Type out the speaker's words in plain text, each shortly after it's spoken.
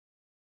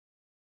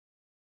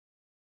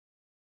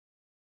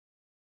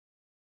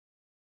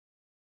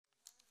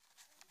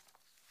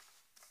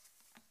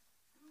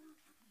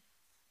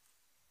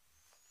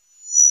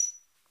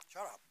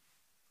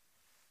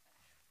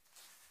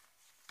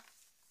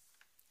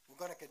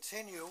going to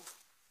continue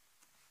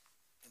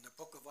in the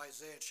book of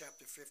Isaiah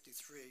chapter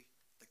 53,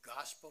 the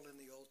gospel in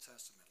the Old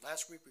Testament.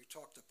 Last week we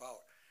talked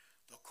about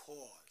the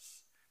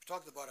cause. We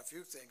talked about a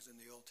few things in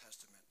the Old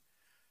Testament,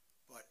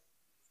 but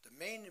the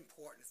main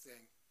important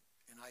thing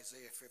in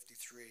Isaiah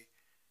 53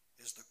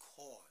 is the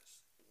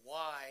cause.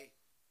 Why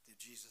did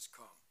Jesus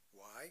come?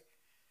 Why?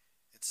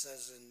 It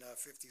says in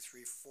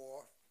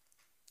 53:4-6,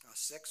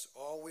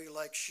 all we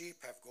like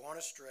sheep have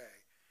gone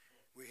astray.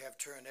 We have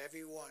turned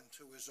every one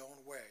to his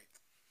own way,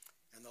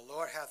 and the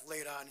Lord hath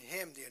laid on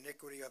him the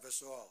iniquity of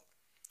us all.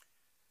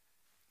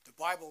 The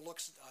Bible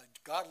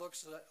God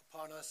looks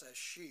upon us as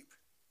sheep,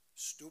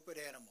 stupid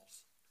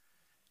animals,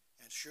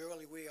 and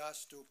surely we are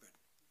stupid.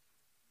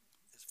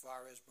 As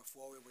far as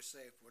before we were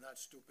saved, we're not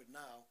stupid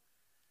now.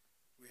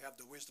 We have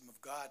the wisdom of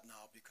God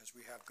now because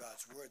we have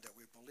God's word that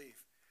we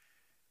believe.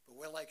 But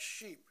we're like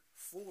sheep,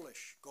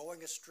 foolish,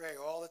 going astray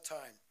all the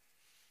time.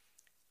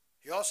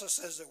 He also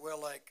says that we're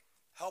like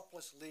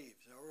helpless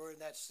leaves. Now, we're in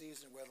that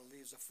season where the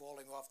leaves are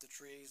falling off the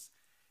trees,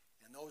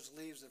 and those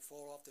leaves that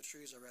fall off the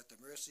trees are at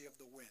the mercy of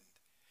the wind.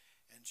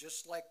 And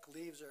just like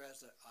leaves are at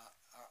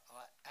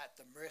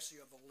the mercy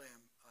of the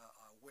wind,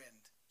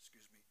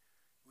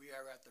 we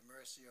are at the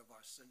mercy of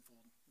our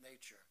sinful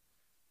nature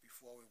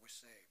before we were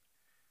saved.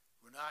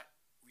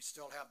 We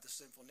still have the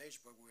sinful nature,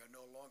 but we are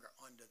no longer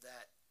under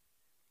that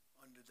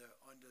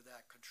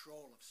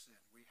control of sin.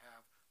 We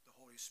have the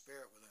Holy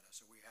Spirit within us,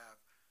 and we have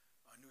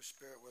a new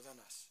spirit within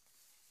us.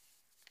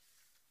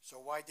 So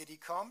why did he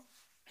come?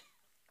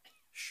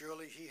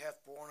 Surely he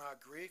hath borne our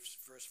griefs,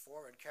 verse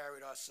 4, and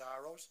carried our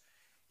sorrows,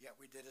 yet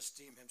we did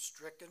esteem him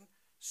stricken,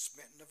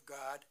 smitten of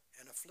God,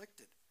 and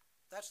afflicted.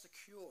 That's the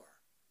cure.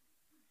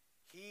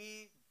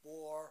 He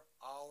bore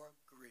our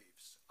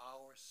griefs,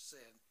 our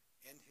sin,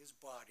 in his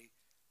body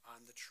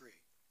on the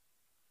tree.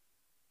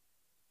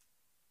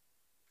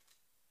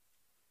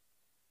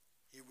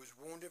 He was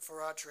wounded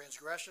for our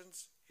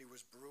transgressions. He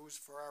was bruised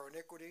for our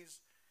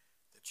iniquities.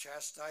 The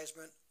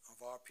chastisement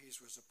of our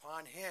peace was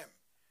upon him,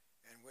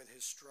 and with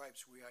his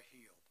stripes we are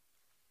healed.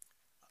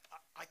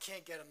 I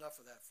can't get enough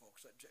of that,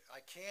 folks.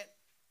 I can't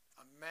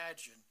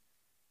imagine,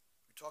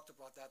 we talked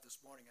about that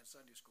this morning in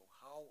Sunday school,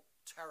 how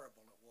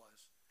terrible it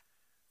was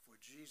for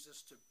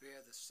Jesus to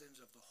bear the sins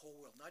of the whole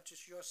world. Not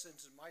just your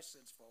sins and my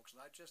sins, folks.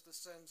 Not just the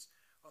sins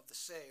of the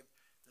saved,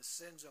 the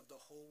sins of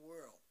the whole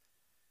world.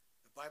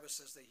 The Bible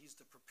says that he's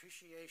the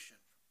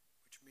propitiation,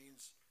 which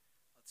means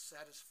a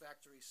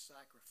satisfactory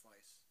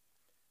sacrifice.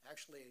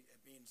 Actually,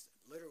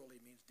 literally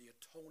means the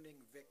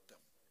atoning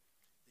victim.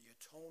 The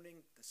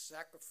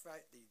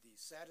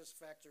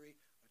satisfactory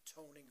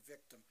atoning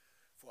victim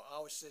for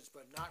our sins,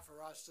 but not for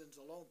our sins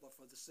alone, but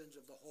for the sins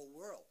of the whole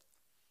world.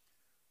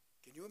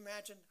 Can you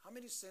imagine how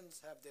many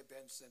sins have there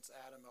been since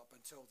Adam up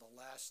until the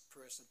last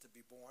person to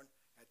be born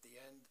at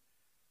the end,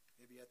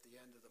 maybe at the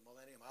end of the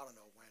millennium? I don't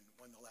know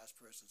when the last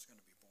person is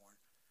going to be born.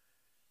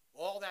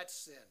 All that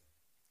sin,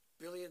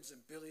 billions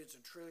and billions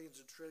and trillions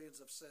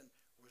of sin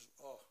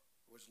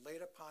was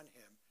laid upon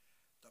him,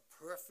 the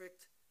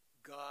perfect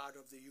God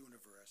of the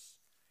universe.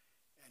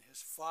 And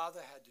his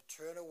Father had to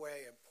turn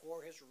away and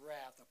pour his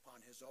wrath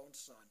upon his own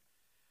Son.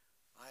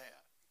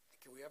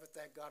 Can we ever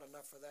thank God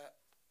enough for that?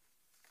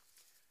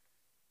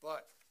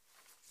 But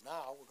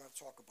now we're going to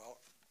talk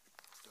about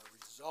the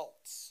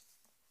results.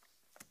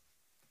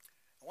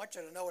 I want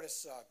you to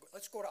notice,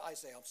 let's go to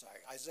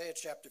Isaiah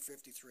chapter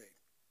 53.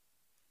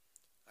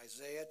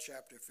 Isaiah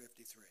chapter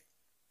 53.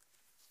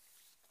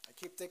 I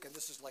keep thinking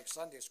this is like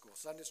Sunday school.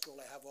 Sunday school,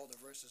 I have all the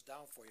verses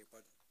down for you,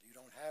 but you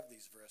don't have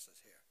these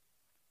verses here.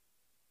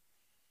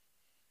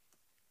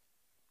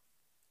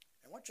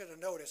 I want you to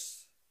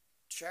notice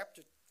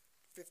chapter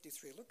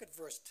 53. Look at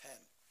verse 10.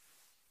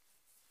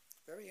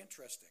 Very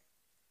interesting.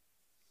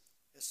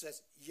 It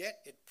says,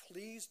 yet it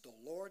pleased the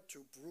Lord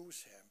to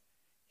bruise him.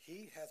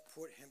 He hath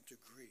put him to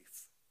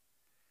grief.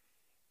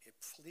 It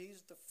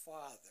pleased the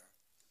Father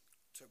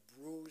to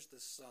bruise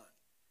the Son.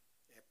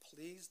 It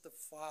pleased the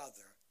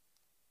Father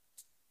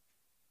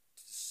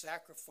to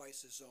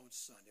sacrifice his own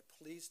Son. It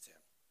pleased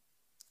him.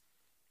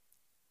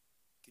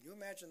 Can you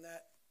imagine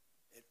that?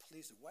 It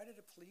pleased him. Why did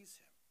it please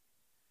him?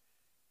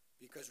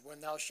 Because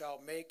when thou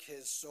shalt make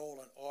his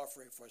soul an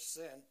offering for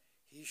sin,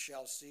 he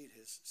shall see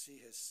his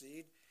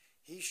seed.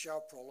 He shall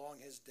prolong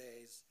his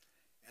days,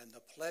 and the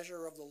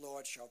pleasure of the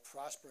Lord shall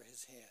prosper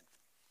his hand.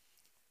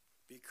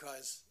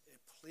 Because it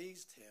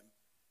pleased him,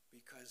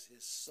 because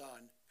his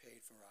Son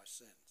paid for our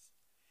sins.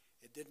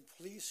 It didn't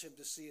please him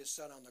to see his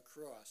Son on the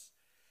cross.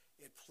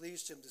 It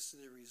pleased him to see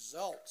the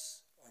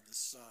results of the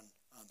Son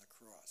on the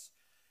cross.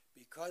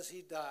 Because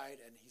he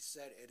died and he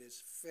said it is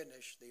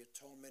finished, the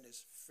atonement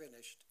is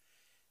finished,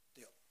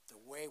 the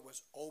way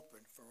was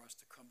open for us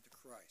to come to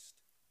Christ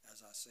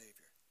as our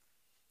Savior.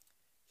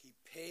 He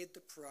paid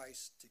the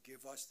price to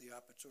give us the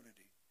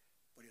opportunity,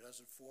 but he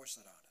doesn't force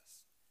it on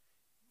us.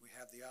 We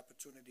have the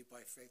opportunity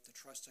by faith to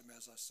trust him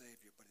as our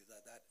Savior, but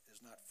that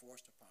is not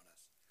forced upon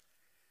us.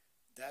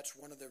 That's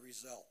one of the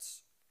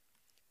results.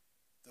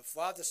 The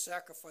Father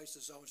sacrificed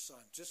his own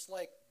Son. Just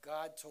like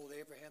God told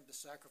Abraham to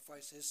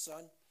sacrifice his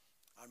son,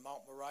 on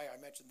Mount Moriah.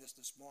 I mentioned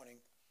this morning.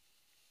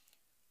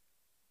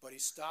 But he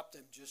stopped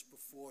him just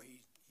before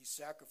he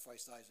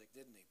sacrificed Isaac,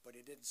 didn't he? But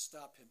he didn't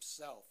stop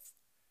himself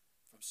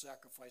from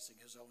sacrificing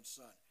his own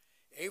son.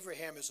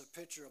 Abraham is a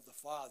picture of the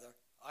father.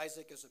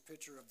 Isaac is a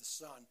picture of the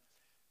son.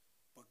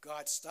 But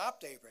God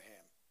stopped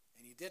Abraham,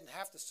 and he didn't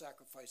have to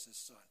sacrifice his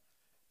son.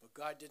 But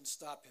God didn't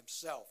stop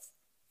himself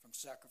from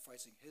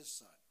sacrificing his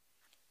son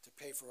to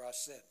pay for our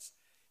sins.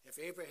 If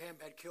Abraham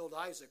had killed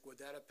Isaac, would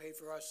that have paid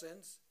for our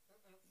sins?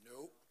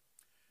 Nope.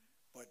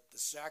 But the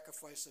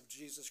sacrifice of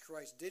Jesus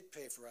Christ did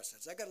pay for our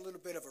sins. I got a little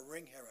bit of a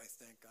ring here, I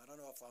think. I don't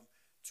know if I'm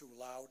too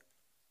loud.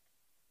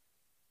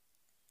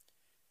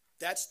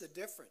 That's the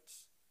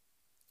difference.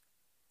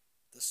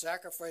 The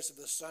sacrifice of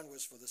the Son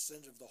was for the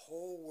sins of the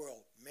whole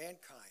world,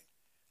 mankind.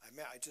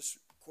 I just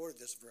quoted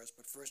this verse,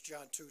 but 1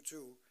 John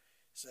 2:2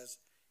 says,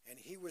 and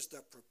he was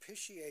the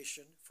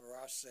propitiation for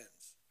our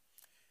sins.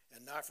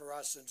 And not for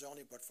our sins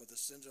only, but for the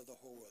sins of the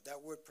whole world.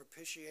 That word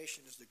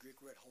propitiation is the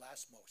Greek word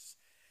halasmos.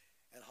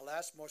 And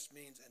halasmos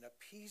means an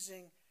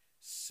appeasing,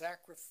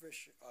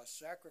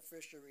 satisfactory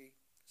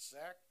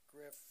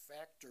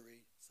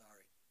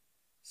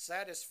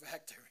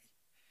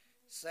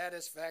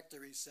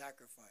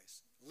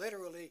sacrifice.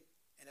 Literally,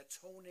 an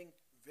atoning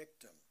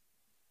victim.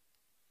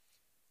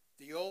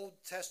 The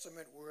Old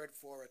Testament word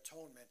for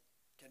atonement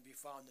can be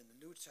found in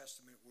the New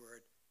Testament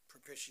word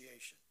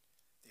propitiation.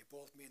 They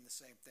both mean the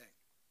same thing.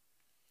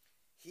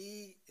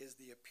 He is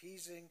the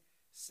appeasing,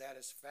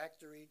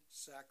 satisfactory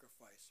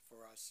sacrifice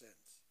for our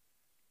sins.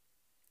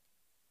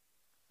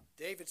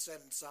 David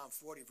said in Psalm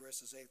 40,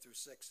 verses 8 through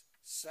 6,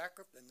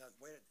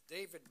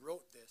 David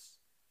wrote this,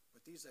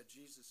 but these are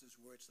Jesus'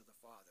 words to the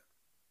Father.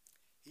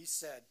 He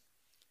said,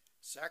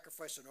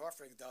 sacrifice and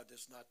offering thou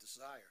didst not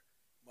desire.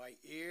 My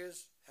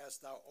ears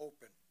hast thou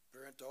opened.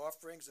 Burnt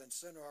offerings and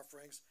sin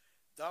offerings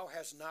thou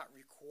hast not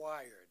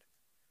required.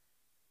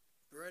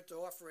 Burnt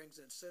offerings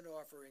and sin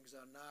offerings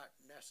are not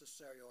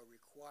necessary or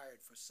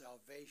required for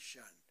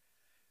salvation.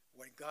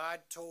 When God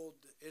told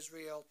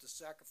Israel to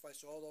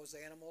sacrifice all those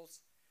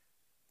animals,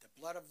 the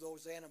blood of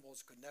those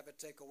animals could never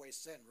take away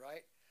sin,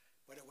 right?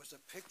 But it was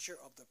a picture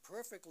of the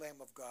perfect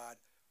Lamb of God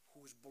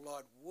whose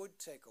blood would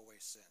take away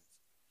sins.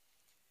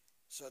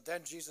 So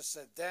then Jesus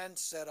said, then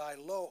said I,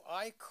 lo,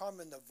 I come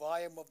in the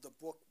volume of the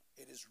book.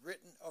 It is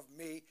written of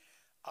me,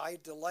 I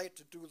delight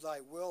to do thy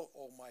will,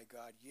 O my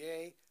God.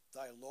 Yea,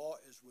 thy law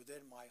is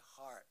within my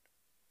heart.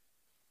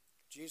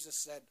 Jesus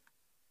said,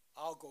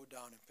 I'll go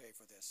down and pay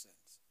for their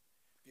sins.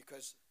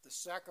 Because the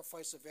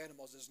sacrifice of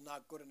animals is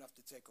not good enough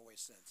to take away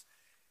sins.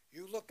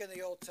 You look in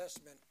the Old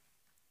Testament,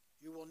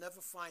 you will never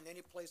find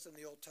any place in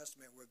the Old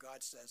Testament where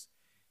God says,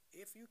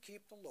 if you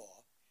keep the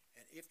law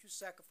and if you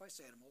sacrifice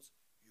animals,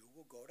 you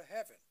will go to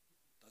heaven.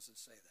 Doesn't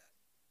say that.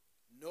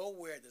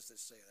 Nowhere does it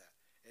say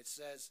that. It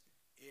says,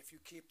 if you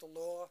keep the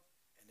law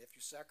and if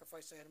you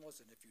sacrifice animals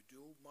and if you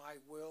do my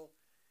will,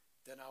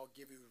 then I'll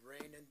give you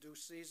rain in due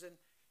season,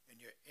 and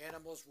your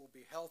animals will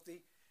be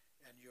healthy,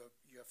 and your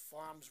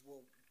farms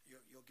will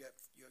you'll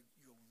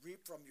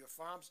reap from your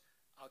farms.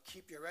 I'll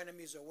keep your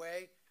enemies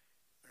away,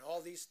 and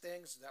all these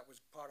things. That was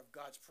part of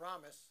God's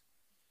promise,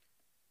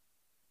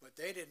 but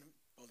they didn't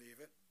believe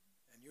it,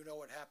 and you know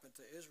what happened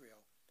to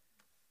Israel.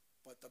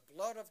 But the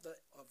blood of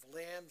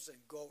lambs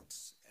and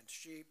goats and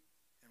sheep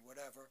and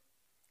whatever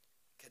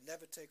can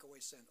never take away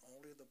sin,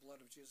 only the blood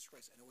of Jesus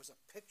Christ. And it was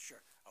a picture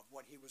of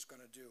what he was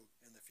going to do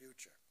in the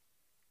future.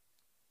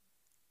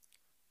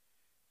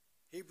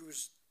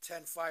 Hebrews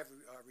 10:5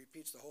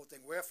 repeats the whole thing.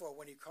 Wherefore,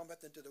 when he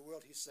cometh into the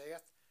world, he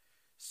saith,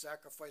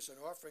 sacrifice and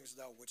offerings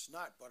thou wouldst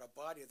not, but a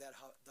body that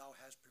thou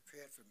hast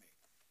prepared for me.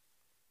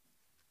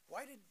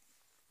 Why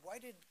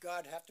did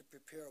God have to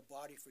prepare a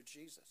body for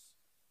Jesus?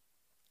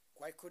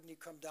 Why couldn't he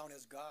come down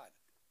as God?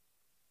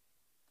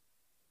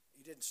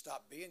 He didn't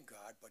stop being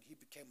God, but he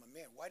became a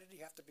man. Why did he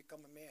have to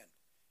become a man?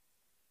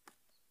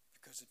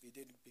 Because if he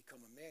didn't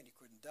become a man, he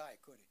couldn't die,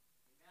 could he?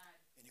 Amen.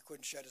 And he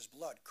couldn't shed his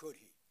blood, could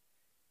he?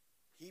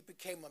 He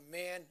became a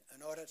man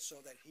in order so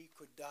that he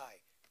could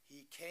die.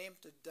 He came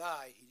to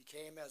die. He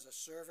came as a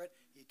servant.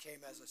 He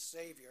came as a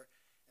savior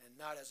and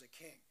not as a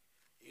king.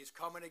 He's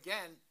coming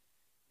again,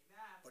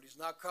 amen, but he's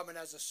not coming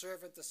as a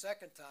servant the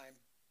second time.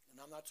 And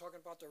I'm not talking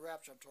about the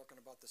rapture. I'm talking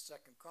about the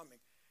second coming.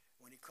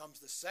 When he comes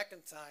the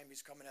second time,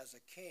 he's coming as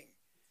a king.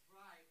 That's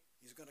right.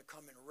 He's going to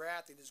come in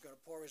wrath, and he's going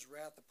to pour his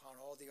wrath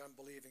upon all the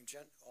unbelieving,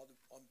 all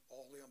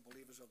the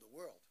unbelievers of the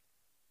world.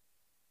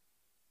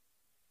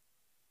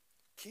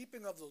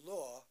 Keeping of the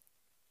law,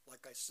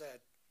 like I said,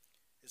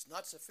 is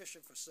not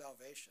sufficient for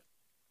salvation.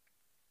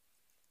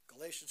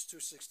 Galatians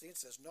 2:16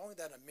 says, knowing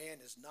that a man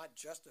is not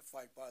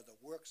justified by the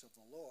works of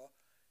the law,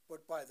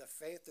 but by the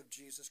faith of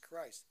Jesus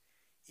Christ.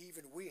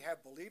 Even we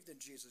have believed in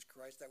Jesus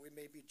Christ, that we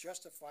may be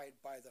justified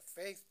by the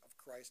faith of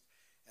Christ,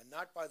 and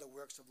not by the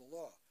works of the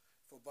law.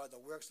 For by the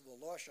works of the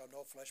law shall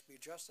no flesh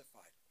be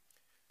justified.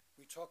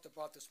 We talked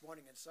about this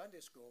morning in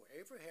Sunday school.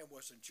 Abraham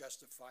wasn't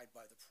justified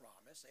by the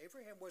promise.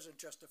 Abraham wasn't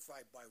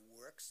justified by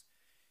works.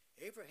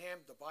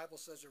 Abraham, the Bible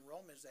says in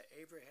Romans that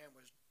Abraham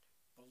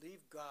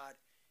believed God,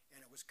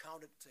 and it was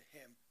counted to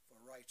him for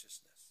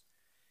righteousness.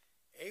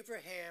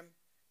 Abraham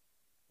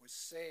was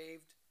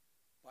saved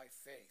by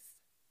faith,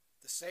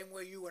 the same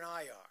way you and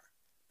I are,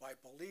 by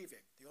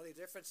believing. The only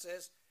difference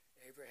is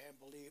Abraham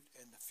believed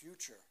in the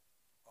future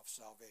of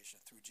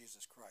salvation through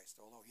Jesus Christ.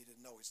 Although he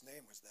didn't know his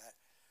name was that,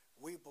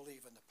 we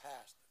believe in the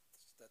past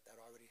that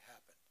already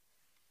happened.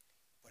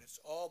 But it's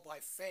all by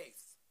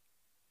faith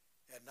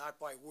and not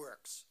by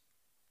works.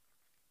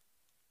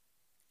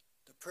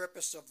 The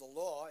purpose of the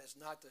law is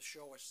not to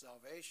show us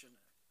salvation.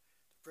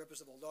 The purpose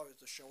of the law is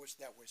to show us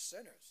that we're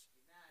sinners.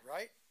 Amen.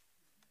 Right?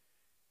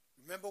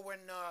 Remember when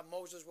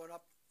Moses went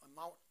up on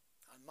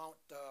Mount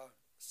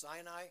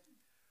Sinai?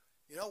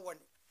 You know, when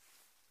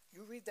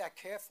you read that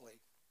carefully,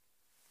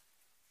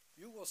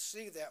 you will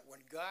see that when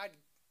God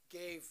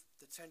gave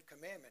the Ten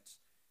Commandments,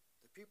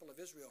 the people of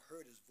Israel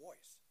heard his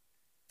voice.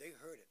 They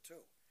heard it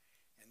too.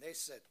 And they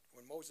said,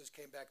 when Moses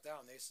came back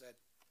down, they said,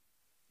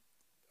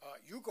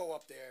 you go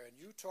up there and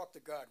you talk to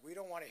God. We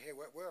don't want to hear.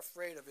 We're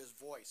afraid of his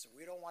voice. And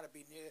we don't want to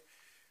be near.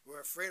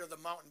 We're afraid of the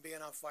mountain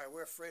being on fire.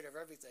 We're afraid of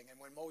everything. And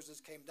when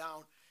Moses came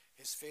down,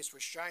 his face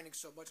was shining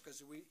so much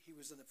because he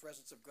was in the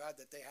presence of God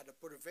that they had to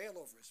put a veil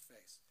over his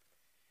face.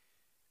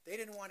 They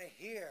didn't want to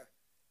hear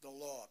the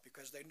law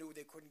because they knew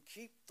they couldn't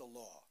keep the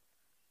law.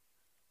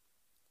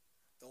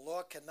 The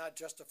law cannot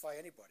justify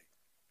anybody.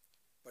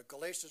 But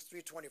Galatians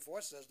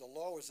 3:24 says the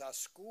law is our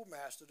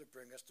schoolmaster to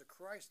bring us to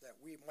Christ, that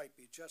we might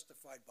be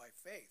justified by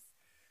faith.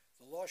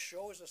 The law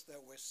shows us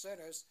that we're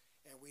sinners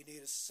and we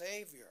need a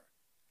Savior.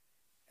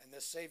 And the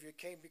Savior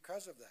came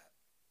because of that.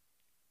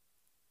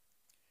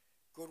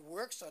 Good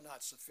works are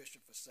not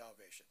sufficient for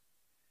salvation.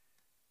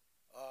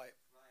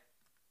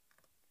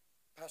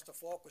 Pastor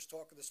Falk was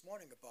talking this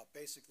morning about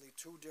basically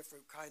two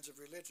different kinds of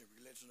religion.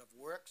 Religion of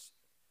works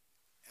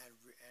and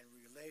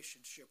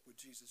relationship with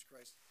Jesus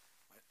Christ.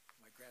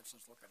 My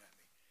grandson's looking at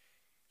me.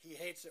 He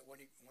hates it when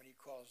he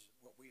calls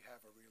what we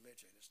have a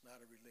religion. It's not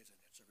a religion.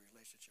 It's a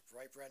relationship.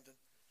 Right, Brendan?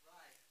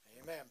 Right.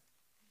 Amen.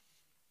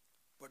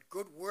 But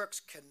good works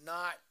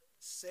cannot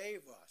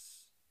save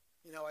us.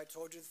 You know, I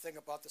told you the thing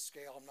about the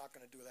scale. I'm not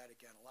going to do that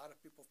again. A lot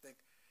of people think,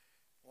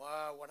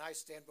 well, when I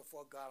stand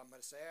before God, I'm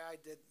going to say, I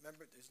did.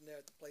 Remember, isn't there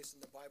the place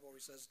in the Bible where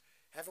he says,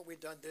 haven't we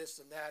done this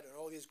and that and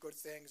all these good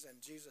things? And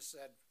Jesus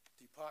said,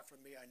 depart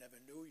from me, I never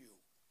knew you.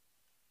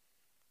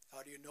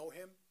 How do you know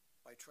him?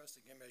 By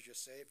trusting him as your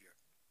Savior.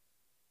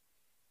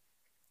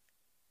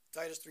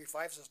 Titus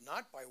 3:5 says,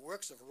 not by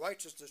works of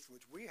righteousness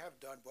which we have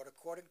done, but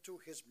according to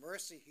his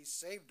mercy he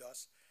saved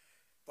us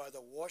by the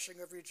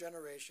washing of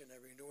regeneration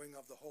and renewing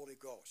of the Holy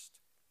Ghost.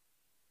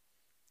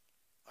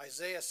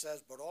 Isaiah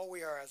says, but all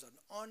we are as an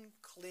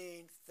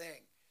unclean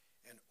thing,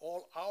 and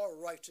all our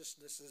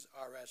righteousnesses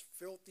are as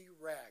filthy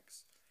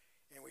rags,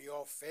 and we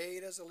all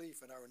fade as a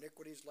leaf, and our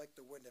iniquities like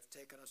the wind have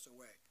taken us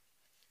away.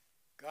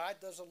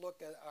 God doesn't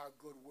look at our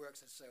good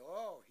works and say,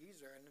 oh,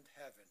 he's earned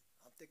heaven.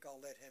 I think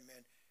I'll let him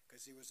in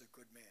because he was a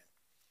good man.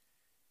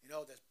 You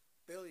know, there's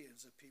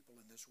billions of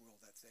people in this world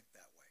that think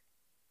that way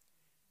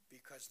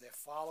because they're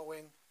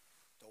following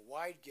the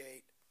wide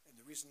gate. And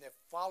the reason they're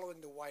following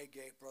the wide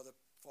gate, Brother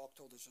Falk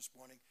told us this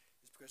morning,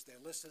 is because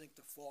they're listening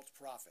to false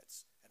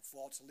prophets and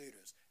false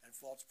leaders and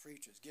false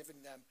preachers,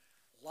 giving them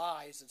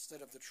lies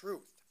instead of the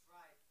truth.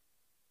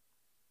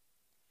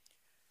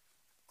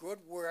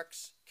 Good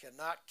works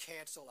cannot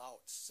cancel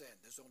out sin.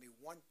 There's only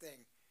one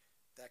thing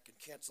that can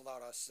cancel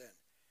out our sin.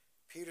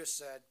 Peter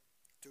said,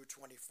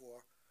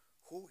 2:24,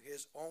 who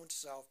his own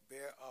self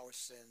bare our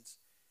sins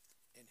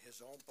in his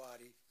own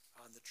body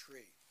on the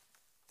tree,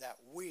 that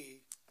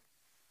we,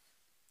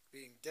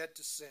 being dead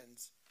to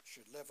sins,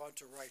 should live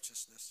unto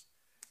righteousness,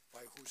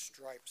 by whose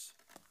stripes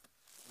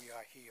we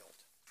are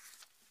healed.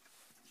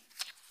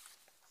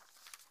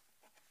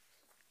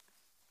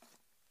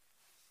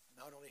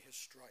 Not only his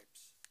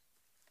stripes,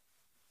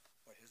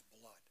 but his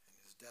blood and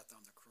his death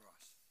on the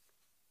cross.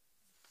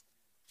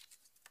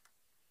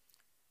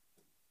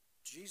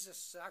 Jesus'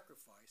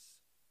 sacrifice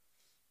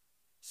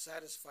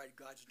satisfied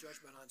God's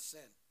judgment on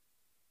sin.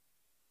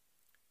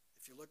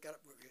 If you look at it,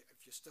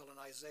 if you're still in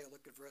Isaiah,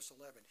 look at verse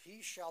 11.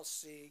 He shall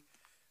see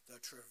the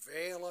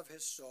travail of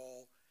his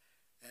soul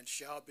and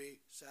shall be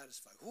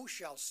satisfied. Who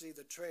shall see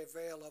the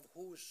travail of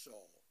whose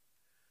soul?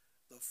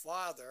 The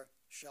Father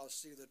shall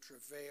see the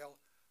travail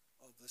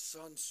of the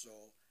Son's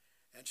soul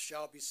and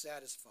shall be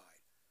satisfied.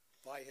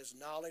 By his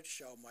knowledge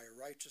shall my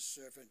righteous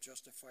servant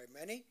justify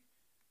many,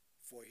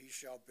 for he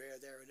shall bear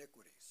their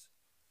iniquities.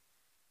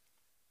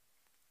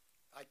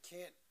 I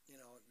can't,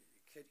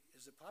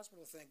 is it possible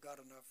to thank God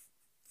enough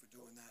for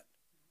doing that?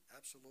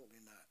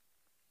 Absolutely not.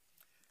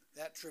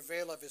 That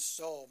travail of his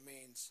soul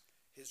means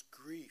his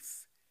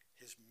grief,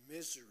 his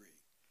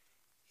misery.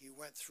 He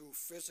went through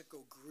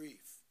physical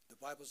grief. The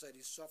Bible said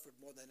he suffered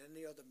more than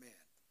any other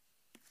man.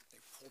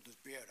 They pulled his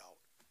beard out.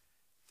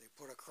 They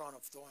put a crown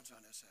of thorns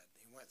on his head.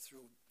 He went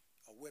through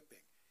a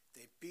whipping.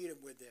 They beat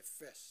him with their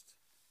fist.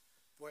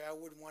 Boy, I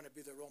wouldn't want to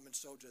be the Roman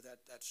soldier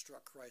that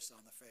struck Christ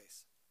on the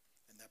face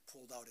and that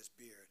pulled out his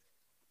beard.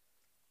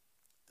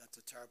 That's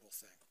a terrible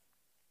thing.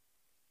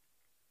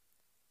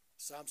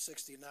 Psalm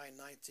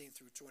 69:19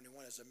 through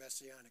 21 is a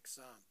messianic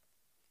psalm.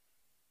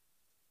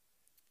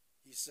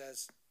 He he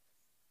says,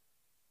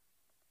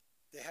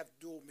 they have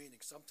dual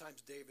meanings.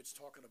 Sometimes David's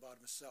talking about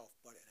himself,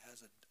 but it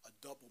has a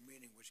double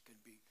meaning which can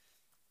be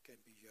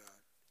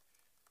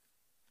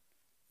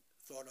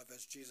thought of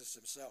as Jesus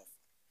himself.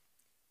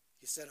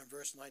 He said in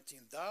verse 19,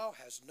 Thou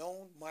hast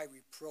known my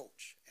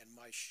reproach and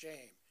my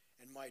shame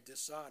and my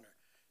dishonor.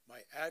 My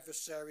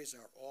adversaries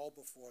are all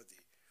before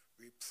thee.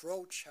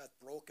 Reproach hath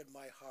broken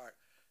my heart.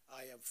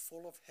 I am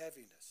full of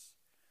heaviness.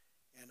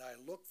 And I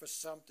looked for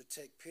some to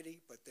take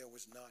pity, but there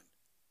was none.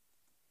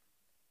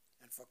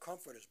 And for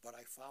comforters, but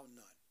I found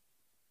none.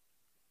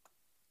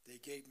 They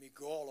gave me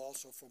gall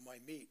also for my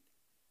meat,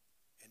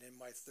 and in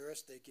my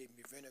thirst they gave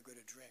me vinegar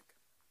to drink.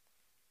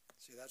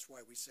 See, that's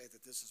why we say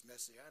that this is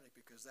messianic,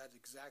 because that's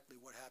exactly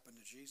what happened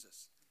to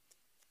Jesus.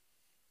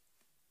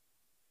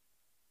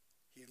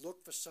 He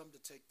looked for some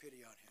to take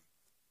pity on him.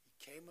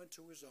 He came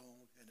unto his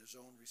own, and his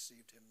own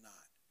received him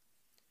not.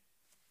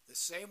 The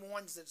same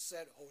ones that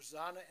said,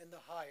 Hosanna in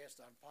the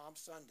highest on Palm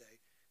Sunday,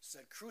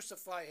 said,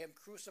 crucify him,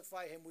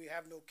 we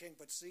have no king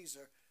but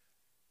Caesar,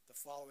 the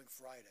following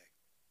Friday.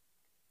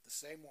 The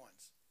same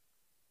ones.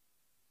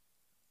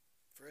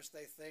 First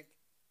they think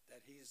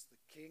that he's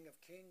the King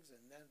of Kings,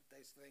 and then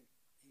they think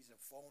he's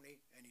a phony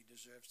and he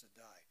deserves to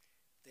die.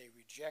 They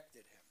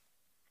rejected him.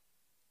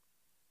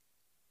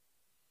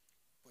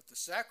 But the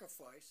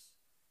sacrifice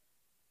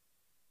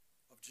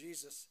of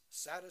Jesus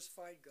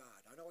satisfied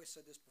God. I know I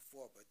said this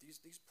before, but these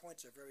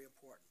points are very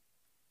important.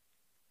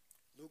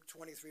 Luke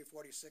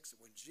 23:46,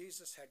 when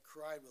Jesus had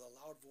cried with a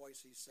loud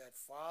voice, he said,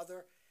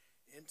 Father,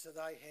 into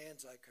thy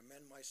hands I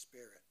commend my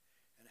spirit.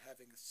 And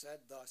having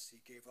said thus, he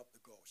gave up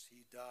the ghost.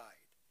 He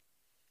died.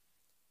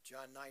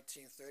 John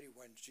 19:30,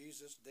 when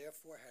Jesus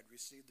therefore had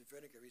received the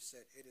vinegar, he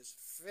said, It is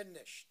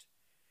finished.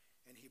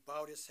 And he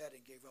bowed his head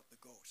and gave up the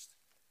ghost.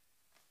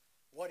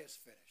 What is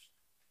finished?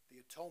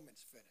 The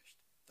atonement's finished.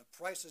 The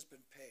price has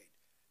been paid.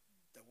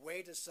 The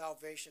way to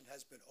salvation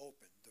has been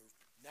opened. The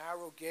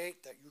narrow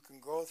gate that you can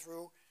go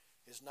through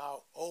is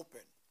now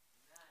open.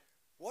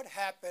 What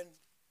happened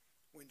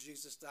when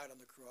Jesus died on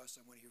the cross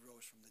and when he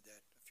rose from the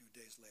dead a few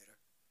days later?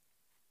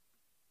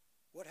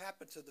 What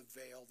happened to the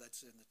veil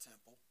that's in the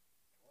temple?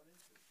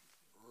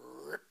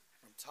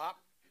 From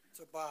top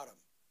to bottom.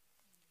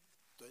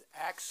 The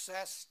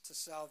access to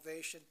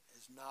salvation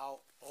is now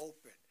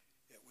open.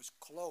 It was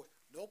closed.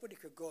 Nobody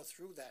could go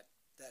through that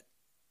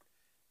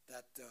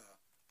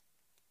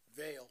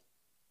veil.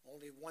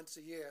 Only once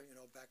a year,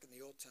 back in the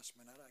Old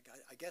Testament.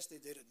 I guess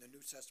they did it in the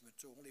New Testament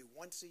too. Only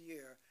once a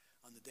year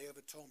on the Day of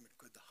Atonement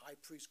could the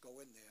high priest go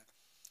in there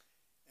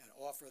and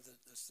offer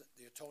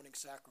the atoning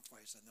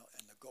sacrifice and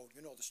the goat.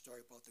 You know the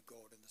story about the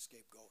goat and the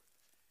scapegoat.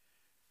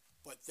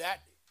 But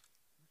that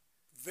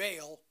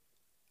veil,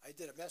 I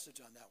did a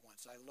message on that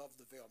once. I love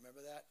the veil.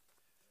 Remember that?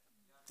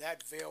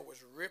 That veil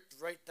was ripped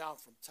right down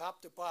from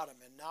top to bottom,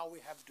 and now we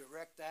have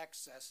direct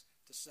access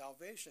to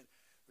salvation.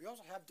 We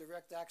also have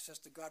direct access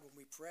to God when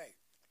we pray.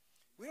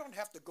 We don't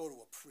have to go to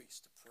a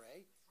priest to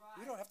pray. Right.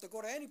 We don't have to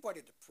go to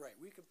anybody to pray.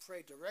 We can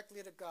pray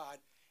directly to God,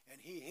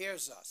 and he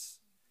hears us.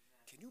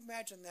 Amen. Can you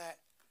imagine that?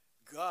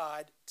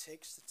 God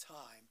takes the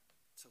time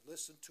to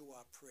listen to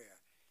our prayer,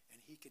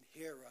 and he can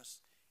hear us,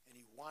 and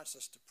he wants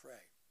us to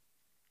pray.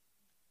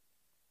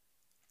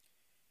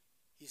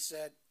 He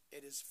said,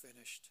 it is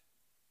finished.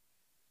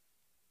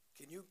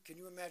 Can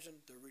you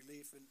imagine the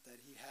relief that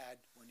he had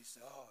when he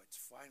said, oh, it's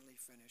finally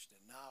finished,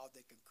 and now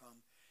they can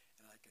come,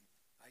 and I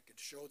can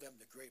show them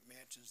the great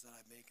mansions that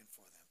I'm making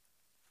for them.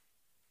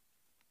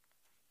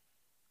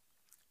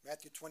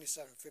 Matthew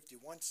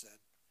 27:51 said,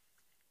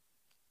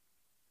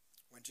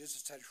 when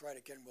Jesus had cried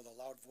again with a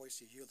loud voice,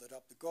 he yielded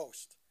up the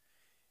ghost.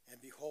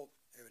 And behold,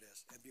 there it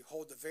is. And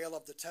behold, the veil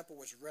of the temple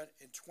was rent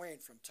in twain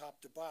from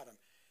top to bottom.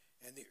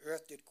 And the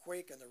earth did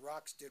quake, and the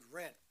rocks did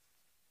rent.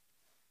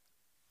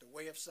 The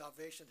way of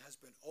salvation has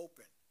been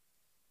opened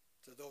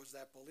to those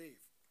that believe.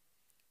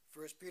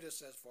 1 Peter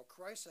says, For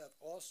Christ hath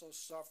also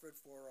suffered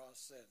for our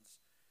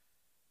sins,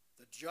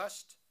 the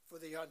just for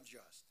the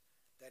unjust,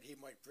 that he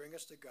might bring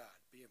us to God,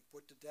 being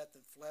put to death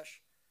in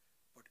flesh,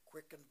 but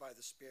quickened by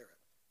the Spirit.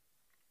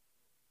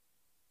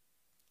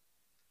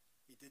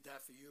 He did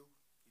that for you.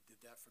 He did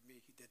that for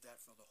me. He did that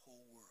for the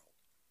whole world.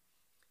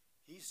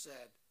 He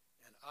said,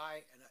 and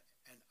I,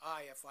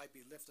 if I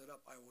be lifted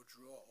up, I will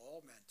draw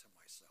all men to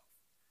myself.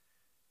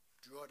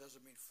 Draw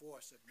doesn't mean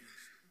force. It means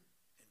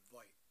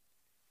invite,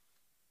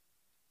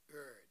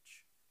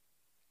 urge,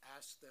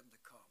 ask them to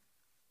come.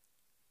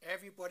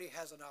 Everybody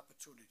has an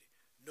opportunity.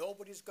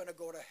 Nobody's going to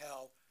go to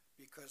hell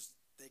because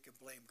they can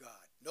blame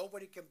God.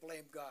 Nobody can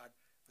blame God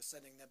for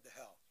sending them to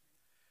hell.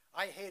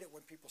 I hate it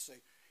when people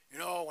say,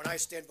 when I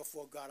stand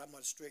before God, I'm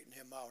going to straighten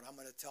him out. I'm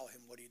going to tell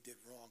him what he did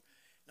wrong.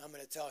 And I'm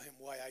going to tell him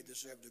why I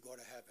deserve to go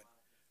to heaven.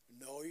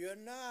 No, you're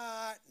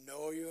not.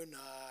 No, you're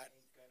not.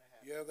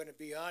 You're going to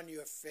be on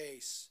your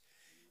face.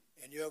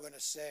 And you're going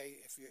to say,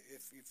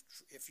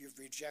 if you've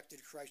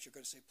rejected Christ, you're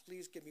going to say,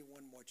 please give me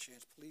one more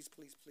chance. Please,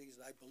 please, please.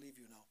 I believe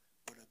you now.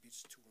 But it'll be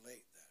too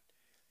late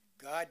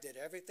then. God did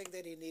everything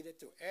that he needed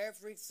to.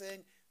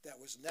 Everything that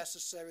was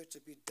necessary to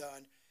be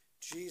done,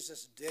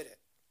 Jesus did it.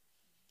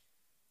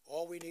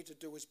 All we need to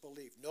do is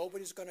believe.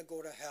 Nobody's going to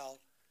go to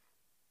hell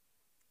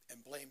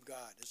and blame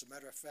God. As a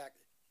matter of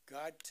fact,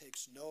 God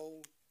takes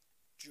no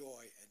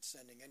joy in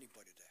sending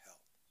anybody to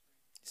hell.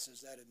 He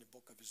says that in the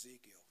book of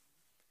Ezekiel.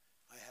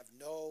 I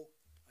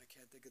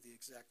can't think of the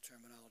exact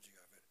terminology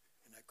of it,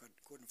 and I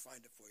couldn't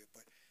find it for you,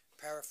 but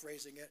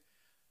paraphrasing it,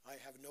 I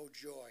have no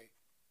joy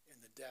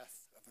in the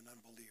death of an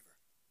unbeliever.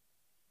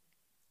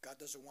 God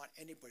doesn't want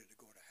anybody to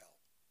go to hell.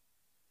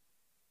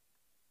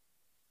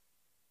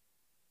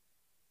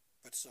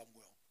 But some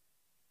will.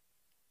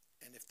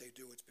 And if they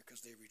do, it's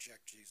because they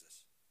reject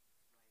Jesus.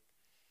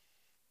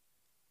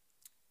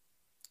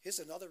 Here's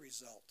another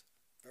result,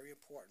 very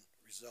important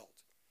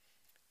result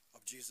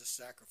of Jesus'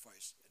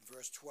 sacrifice in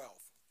verse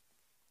 12.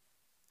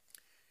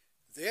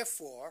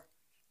 Therefore,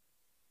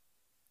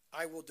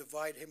 I will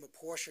divide him a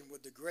portion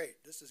with the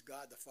great. This is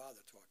God the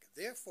Father talking.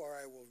 Therefore,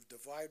 I will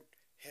divide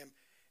him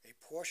a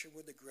portion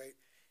with the great,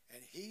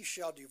 and he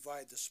shall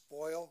divide the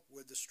spoil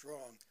with the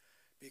strong,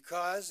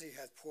 because he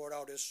hath poured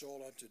out his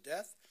soul unto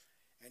death,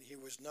 and he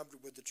was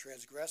numbered with the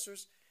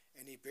transgressors,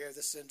 and he bare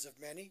the sins of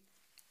many,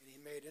 and he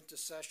made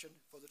intercession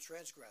for the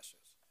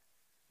transgressors.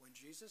 When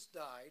Jesus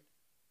died,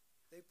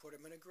 they put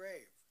him in a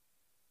grave.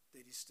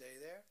 Did he stay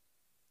there?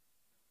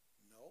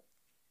 No.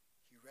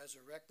 He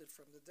resurrected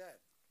from the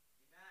dead.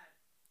 Amen.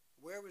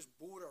 Where is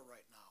Buddha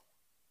right now?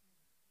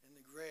 In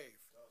the grave.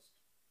 Dust.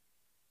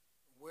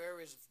 Where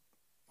is,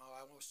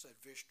 I almost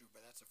said Vishnu,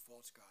 but that's a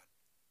false god.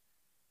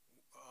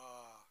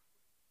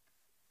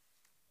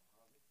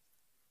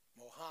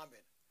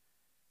 Mohammed.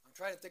 I'm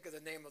trying to think of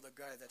the name of the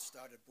guy that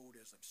started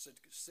Buddhism.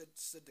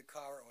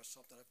 Siddhartha or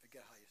something. I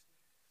forget how you.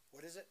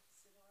 What is it?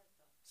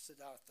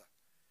 Siddhartha.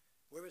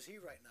 Where is he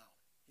right now?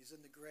 He's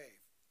in the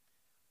grave.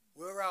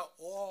 Where are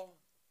all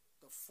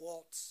the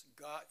false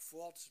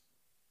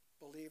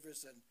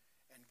believers and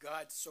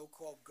gods,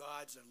 so-called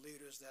gods and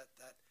leaders that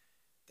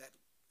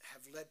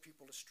have led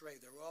people astray?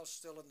 They're all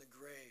still in the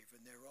grave,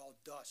 and they're all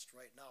dust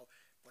right now.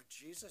 But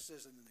Jesus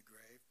isn't in the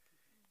grave.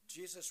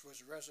 Jesus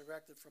was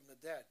resurrected from the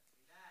dead.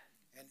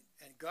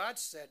 And God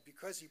said,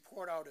 because he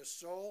poured out his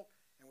soul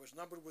and was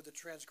numbered with the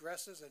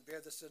transgressors and bare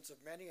the sins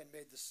of many and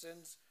made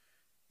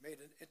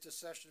an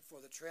intercession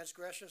for the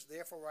transgressors,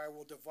 therefore I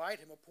will divide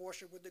him a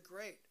portion with the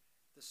great,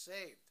 the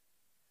saved.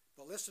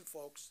 But listen,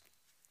 folks,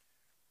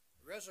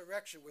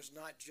 resurrection was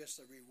not just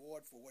a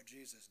reward for what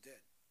Jesus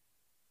did.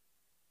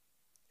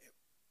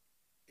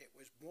 It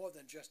was more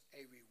than just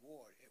a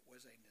reward. It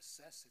was a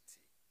necessity.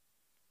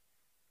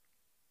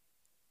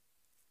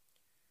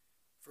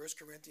 1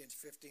 Corinthians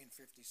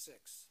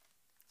 15:56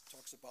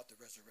 talks about the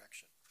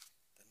resurrection,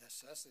 the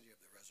necessity of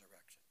the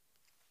resurrection.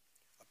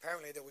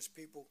 Apparently there was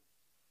people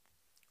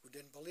who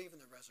didn't believe in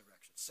the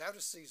resurrection.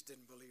 Sadducees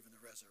didn't believe in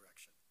the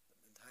resurrection in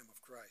the time of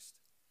Christ.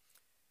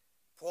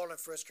 Paul in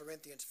 1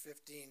 Corinthians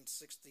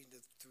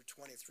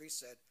 15:16-23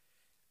 said,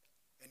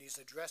 and he's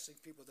addressing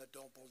people that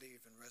don't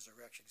believe in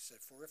resurrection. He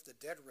said, for if the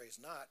dead raise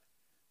not,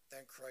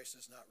 then Christ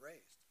is not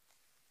raised.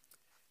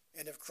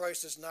 And if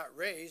Christ is not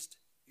raised,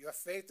 your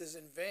faith is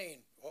in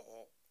vain.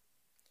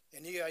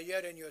 And ye are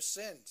yet in your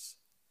sins.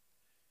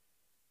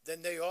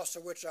 Then they also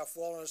which are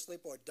fallen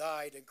asleep or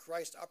died in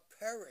Christ are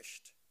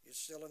perished. You're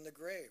still in the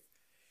grave.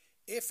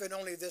 If in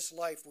only this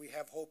life we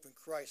have hope in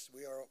Christ,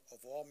 we are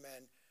of all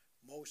men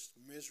most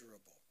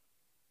miserable.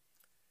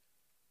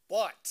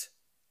 But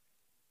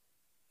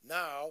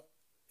now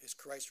is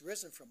Christ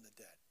risen from the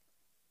dead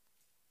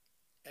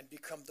and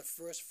become the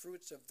first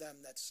fruits of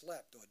them that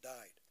slept or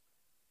died.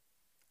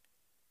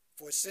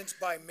 For since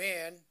by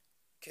man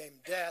came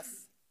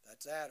death,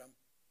 that's Adam,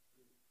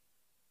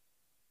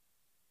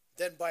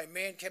 then by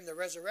man came the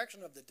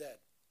resurrection of the dead,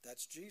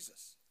 that's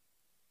Jesus.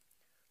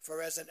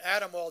 For as in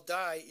Adam all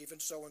die, even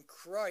so in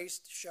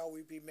Christ shall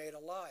we be made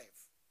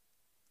alive.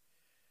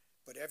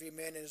 But every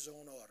man in his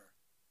own order.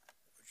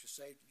 What you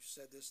said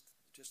this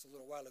just a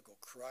little while ago.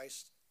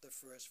 Christ, the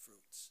first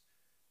fruits,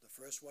 the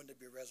first one to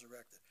be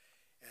resurrected.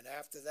 And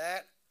after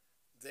that,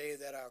 they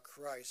that are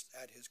Christ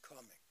at his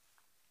coming.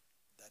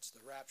 That's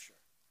the rapture.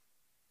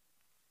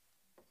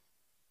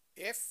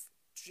 If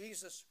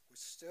Jesus was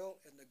still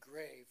in the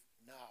grave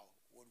now,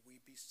 would we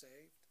be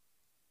saved?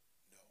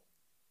 No.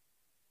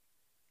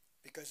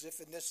 Because if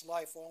in this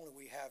life only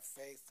we have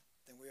faith,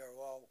 then we are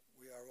all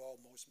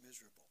most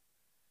miserable.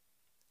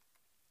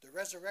 The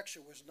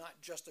resurrection was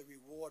not just a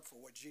reward for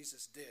what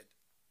Jesus did.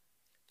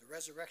 The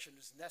resurrection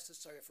is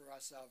necessary for our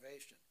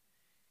salvation.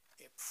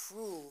 It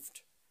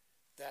proved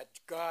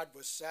that God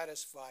was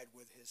satisfied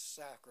with his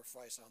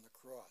sacrifice on the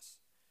cross.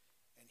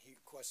 And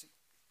of course,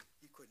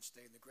 he couldn't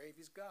stay in the grave.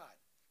 He's God.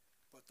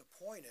 But the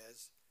point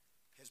is,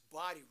 his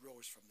body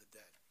rose from the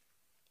dead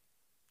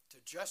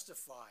to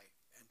justify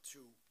and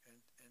to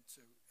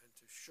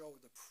show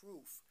the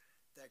proof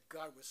that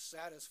God was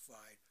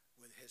satisfied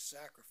with his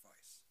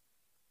sacrifice.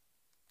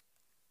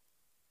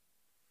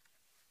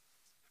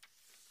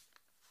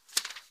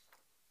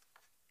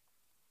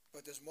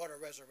 But there's more to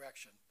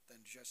resurrection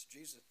than just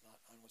Jesus. I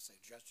don't want to say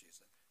just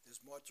Jesus. There's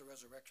more to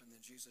resurrection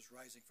than Jesus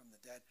rising from the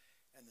dead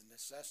and the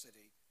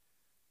necessity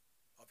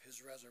of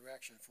his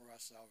resurrection for our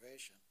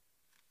salvation.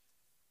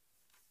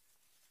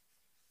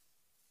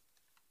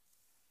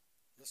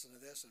 Listen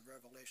to this in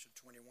Revelation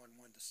 21,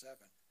 1 to 7.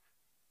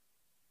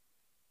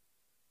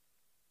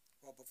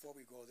 Well, before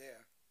we go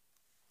there,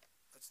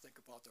 let's think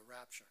about the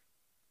rapture.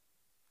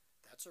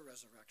 That's a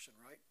resurrection,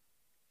 right?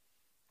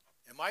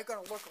 Am I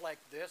going to look like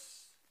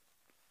this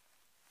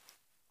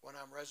when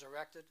I'm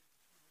resurrected?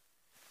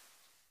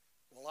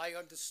 Will I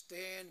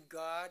understand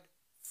God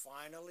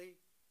finally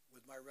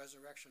with my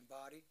resurrection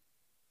body?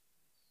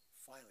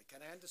 Finally.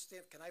 Can I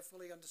understand? Can I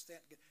fully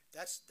understand?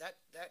 That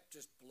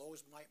just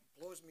blows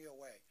me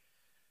away.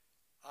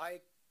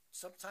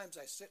 Sometimes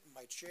I sit in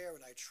my chair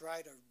and I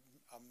try to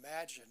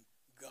imagine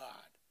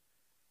God,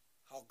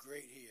 how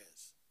great he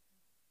is.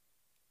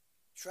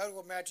 Try to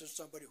imagine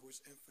somebody who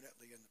was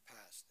infinitely in the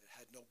past, that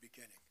had no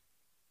beginning.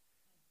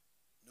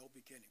 No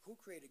beginning. Who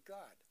created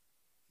God?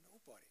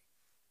 Nobody.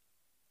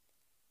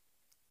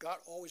 God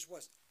always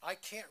was. I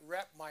can't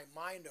wrap my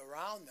mind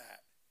around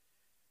that.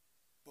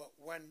 But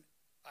when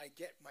I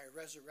get my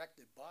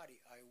resurrected body,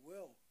 I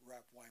will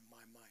wrap my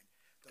mind.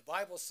 The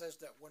Bible says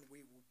that when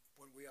we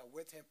are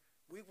with him,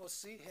 we will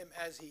see him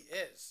as he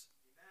is.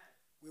 Amen.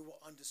 We will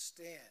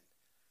understand.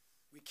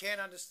 We can't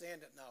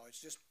understand it now.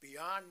 It's just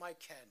beyond my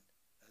ken,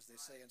 as they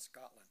say in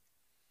Scotland.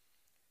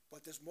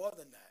 But there's more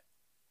than that.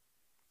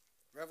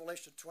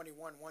 Revelation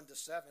 21, 1 to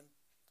 7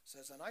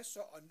 says, "And I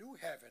saw a new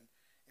heaven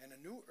and a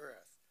new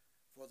earth,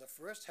 for the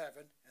first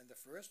heaven and the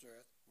first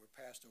earth were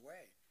passed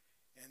away,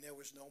 and there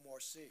was no more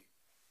sea.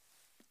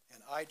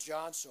 And I,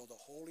 John, saw the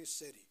holy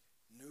city,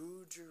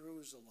 New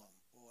Jerusalem."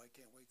 Oh, I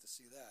can't wait to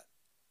see that.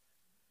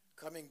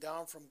 "Coming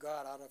down from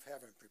God out of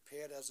heaven,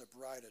 prepared as a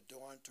bride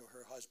adorned to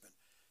her husband."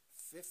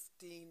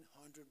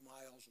 1,500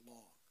 miles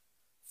long,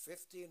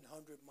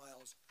 1,500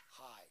 miles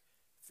high,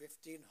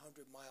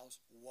 1,500 miles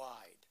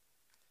wide.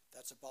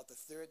 That's about the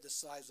third the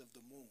size of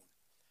the moon.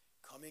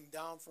 Coming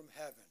down from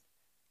heaven,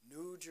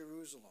 New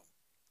Jerusalem,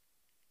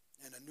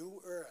 and a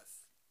new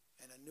earth,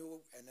 and a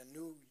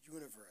new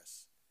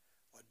universe,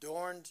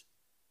 adorned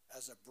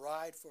as a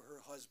bride for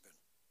her husband.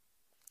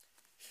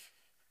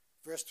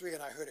 Verse 3,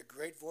 "And I heard a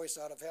great voice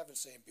out of heaven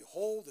saying,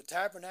 Behold, the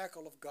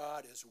tabernacle of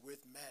God is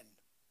with men.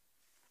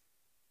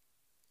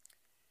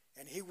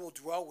 And he will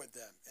dwell with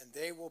them, and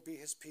they will be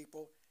his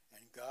people,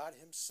 and God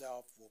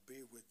himself will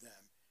be with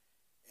them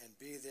and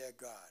be their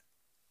God."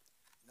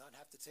 You not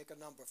have to take a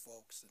number,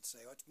 folks, and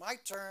say, "Oh, it's my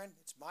turn,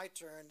 it's my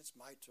turn, it's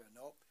my turn."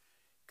 Nope.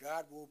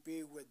 God will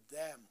be with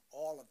them,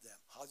 all of them.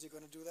 How's he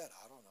going to do that?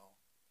 I don't know.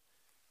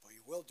 But he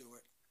will do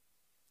it.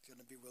 He's going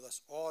to be with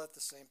us all at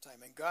the same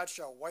time. "And God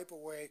shall wipe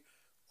away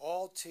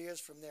all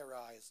tears from their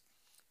eyes,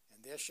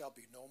 and there shall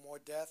be no more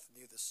death,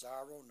 neither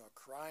sorrow nor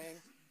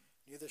crying,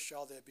 neither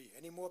shall there be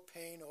any more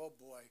pain." Oh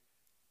boy.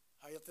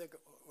 What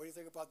do you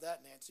think about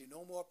that, Nancy?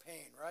 No more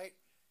pain, right?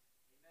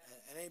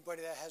 Amen. And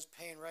anybody that has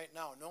pain right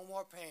now, no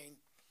more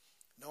pain,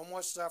 no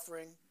more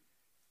suffering.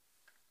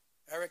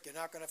 Eric, you're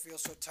not going to feel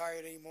so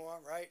tired anymore,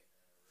 right?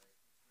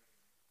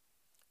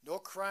 No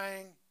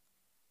crying,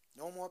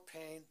 no more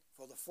pain,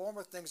 for the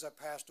former things are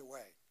passed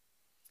away.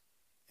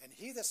 "And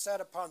he that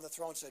sat upon the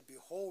throne said,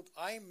 Behold,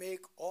 I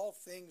make all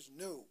things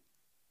new."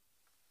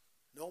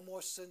 No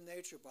more sin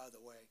nature, by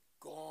the way.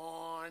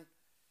 Gone.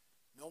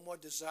 No more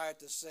desire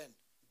to sin.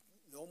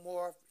 No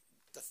more,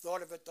 the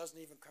thought of it doesn't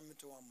even come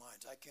into our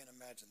minds. I can't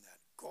imagine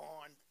that.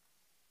 Gone.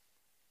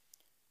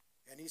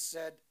 "And he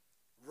said,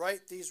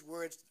 Write these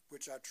words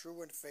which are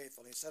true and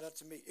faithful. And he said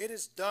unto me, It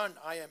is done.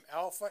 I am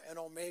Alpha and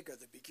Omega,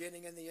 the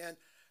beginning and the end.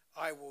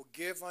 I will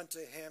give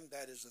unto him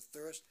that is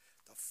athirst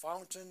the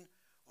fountain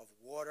of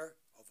water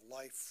of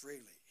life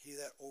freely. He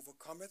that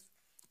overcometh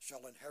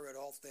shall inherit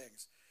all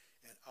things.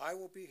 And I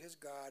will be his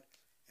God,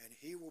 and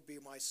he will be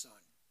my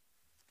son."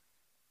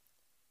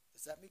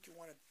 Doesn't that make you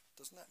want to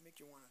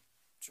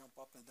jump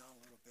up and down a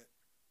little bit?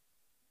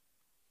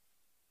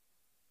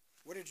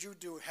 What did you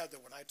do, Heather,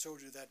 when I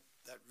told you that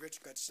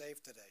Rich got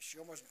saved today? She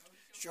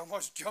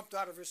almost jumped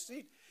out of her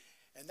seat.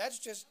 And that's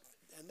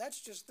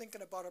just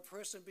thinking about a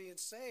person being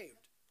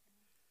saved.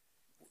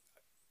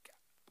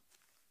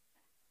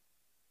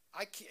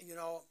 I can't,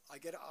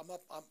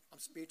 I'm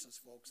speechless,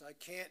 folks. I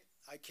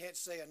can't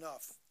say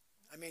enough.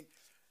 I mean,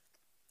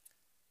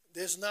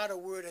 there's not a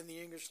word in the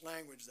English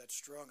language that's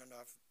strong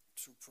enough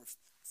to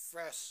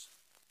profess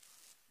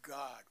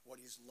God, what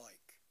he's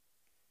like.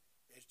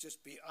 It's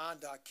just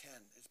beyond our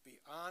ken. It's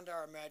beyond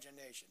our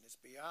imagination. It's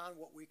beyond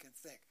what we can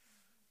think.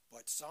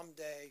 But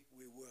someday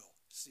we will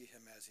see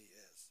him as he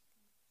is.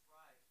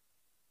 Right.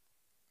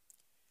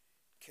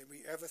 Can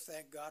we ever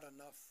thank God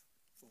enough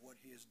for what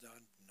he has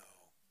done? No.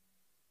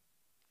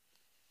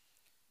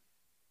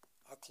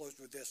 I'll close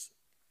with this.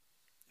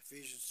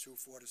 Ephesians 2,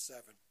 4 to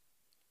 7.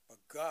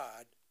 "But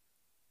God,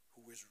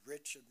 who is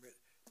rich and rich."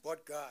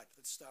 But God.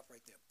 Let's stop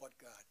right there. But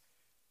God.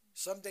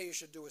 Someday you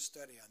should do a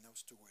study on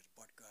those two words.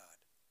 But God.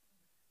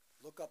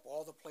 Look up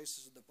all the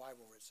places in the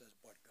Bible where it says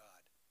but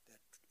God.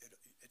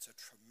 It's a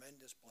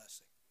tremendous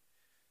blessing.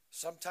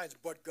 Sometimes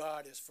but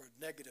God is for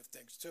negative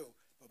things too,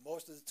 but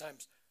most of the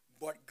times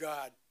but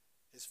God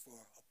is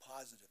for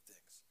positive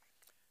things.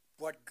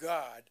 "But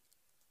God,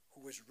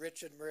 who is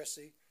rich in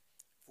mercy,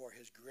 for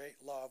his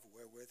great love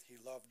wherewith he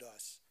loved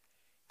us,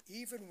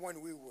 even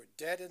when we were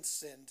dead in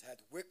sin,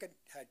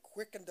 had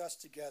quickened us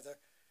together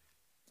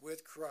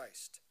with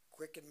Christ.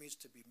 Quicken means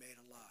to be made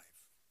alive.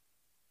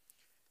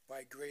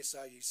 By grace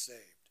are ye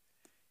saved,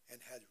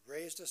 and had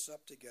raised us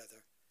up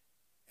together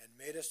and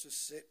made us to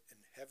sit in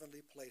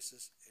heavenly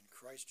places in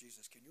Christ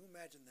Jesus. Can you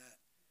imagine that?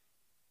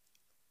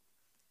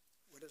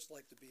 What it's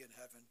like to be in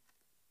heaven?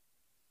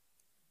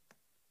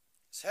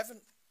 Is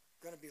heaven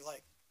going to be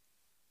like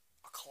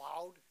a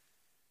cloud?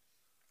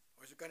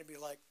 Or is it going to be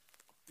like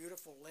a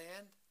beautiful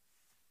land?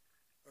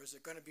 Or is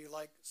it going to be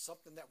like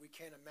something that we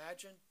can't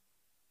imagine?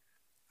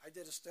 I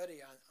did a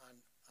study on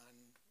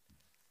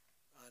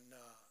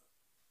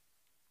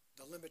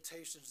the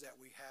limitations that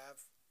we have.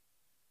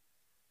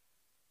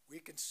 We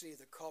can see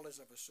the colors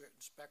of a certain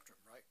spectrum,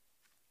 right?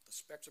 The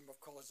spectrum of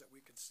colors that we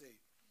can see.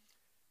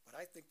 But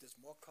I think there's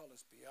more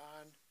colors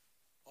beyond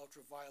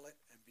ultraviolet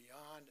and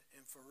beyond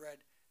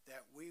infrared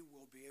that we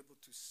will be able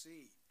to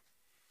see.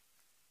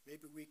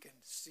 Maybe we can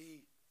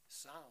see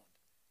sound.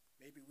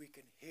 Maybe we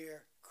can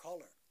hear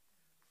color.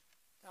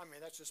 I mean,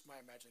 that's just my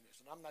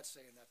imagination. I'm not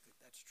saying that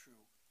that's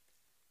true.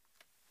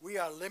 We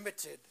are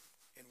limited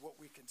in what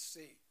we can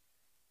see.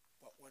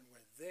 But when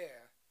we're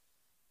there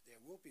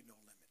will be no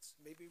limits.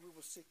 Maybe we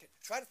will seek it.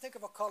 Try to think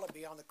of a color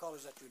beyond the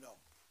colors that you know.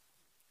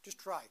 Just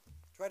try.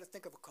 Try to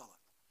think of a color.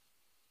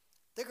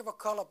 Think of a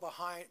color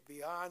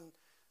beyond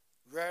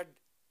red,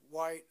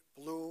 white,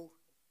 blue,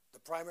 the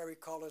primary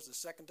colors, the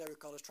secondary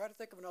colors. Try to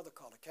think of another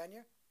color. Can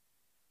you?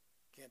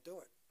 Can't do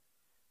it.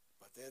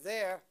 But they're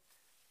there.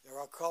 There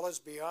are colors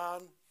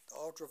beyond the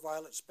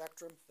ultraviolet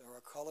spectrum. There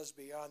are colors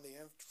beyond the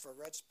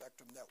infrared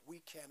spectrum that we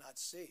cannot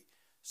see.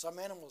 Some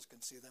animals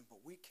can see them, but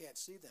we can't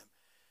see them.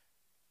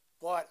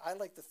 But I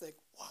like to think,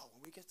 wow,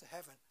 when we get to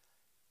heaven,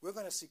 we're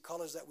going to see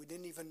colors that we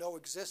didn't even know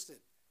existed.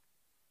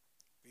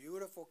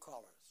 Beautiful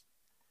colors.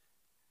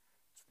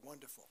 It's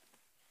wonderful.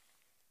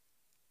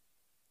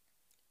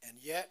 And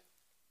yet,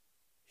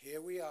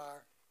 here we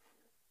are,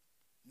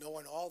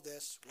 knowing all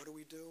this. What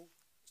do?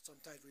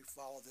 Sometimes we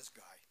follow this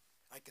guy.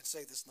 I can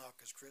say this now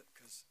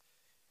because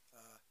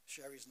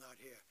Sherry's not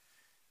here.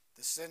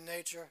 The sin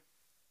nature,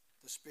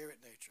 the spirit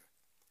nature.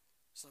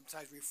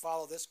 Sometimes we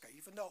follow this guy.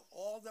 Even though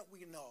all that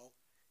we know,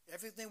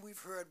 everything we've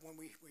heard when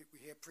we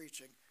hear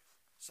preaching,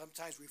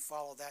 sometimes we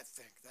follow that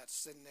thing, that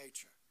sin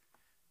nature.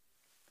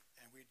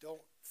 And we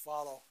don't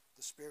follow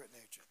the spirit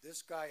nature.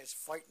 This guy is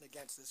fighting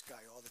against this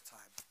guy all the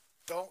time.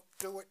 Don't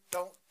do it,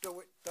 don't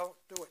do it, don't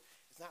do it.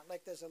 It's not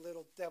like there's a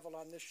little devil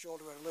on this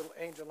shoulder and a little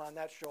angel on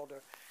that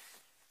shoulder,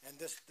 and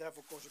this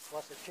devil goes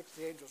across and kicks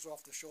the angels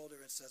off the shoulder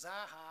and says,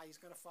 aha, he's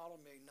going to follow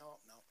me. No.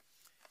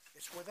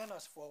 It's within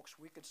us, folks.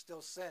 We can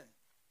still sin.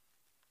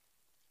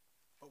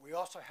 But we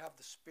also have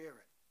the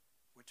spirit,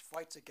 which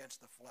fights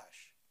against the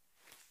flesh.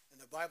 And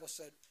the Bible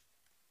said,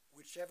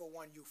 whichever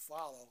one you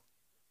follow,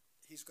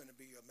 he's going to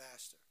be your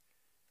master.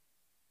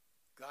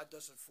 God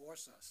doesn't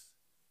force us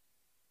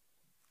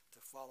to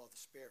follow the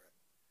Spirit.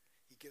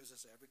 He gives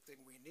us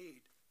everything we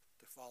need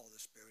to follow the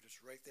Spirit.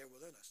 It's right there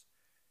within us.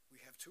 We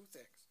have two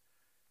things.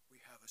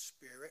 We have a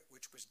spirit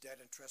which was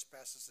dead in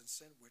trespasses and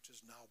sin, which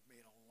is now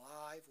made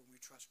alive when we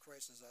trust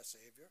Christ as our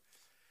Savior.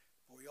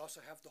 But we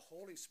also have the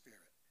Holy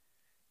Spirit.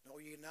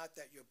 Know ye not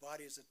that your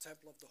body is a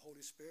temple of the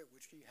Holy Spirit,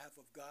 which ye have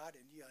of God,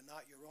 and ye are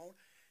not your own?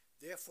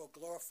 Therefore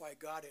glorify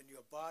God in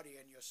your body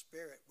and your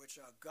spirit, which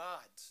are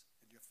God's,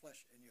 in your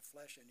flesh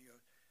and your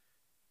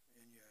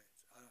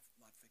I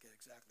don't forget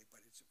exactly,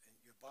 but it's in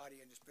your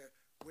body and your spirit,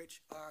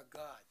 which are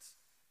God's.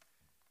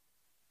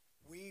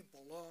 We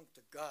belong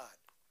to God.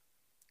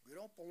 We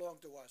don't belong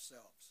to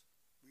ourselves.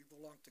 We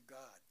belong to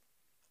God.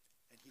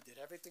 And he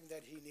did everything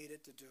that he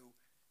needed to do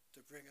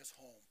to bring us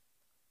home.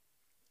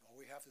 All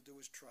we have to do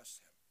is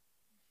trust him.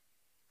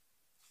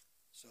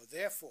 So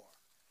therefore,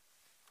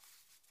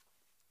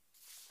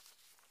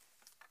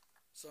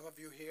 some of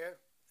you here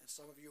and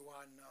some of you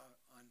on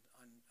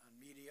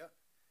media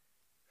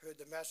heard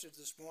the message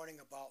this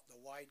morning about the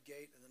wide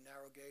gate and the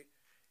narrow gate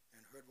and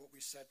heard what we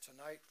said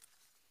tonight.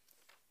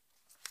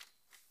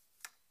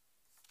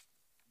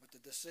 But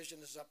the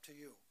decision is up to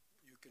you.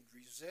 You can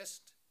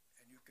resist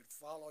and you can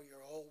follow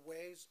your old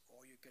ways,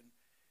 or you can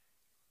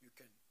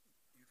repent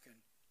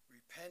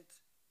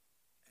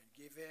and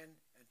give in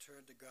and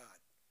turn to God.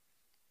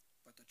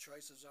 But the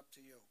choice is up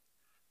to you.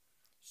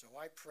 So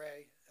I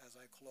pray as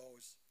I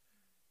close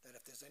that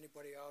if there's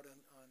anybody out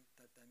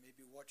that may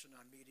be watching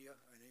on media,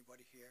 or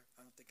anybody here,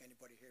 I don't think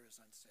anybody here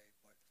is unsaved,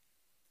 but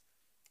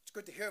it's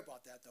good to hear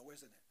about that though,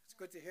 isn't it? It's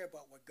good to hear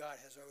about what God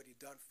has already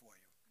done for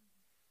you.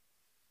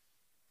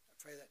 I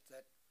pray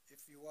that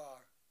if you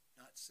are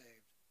not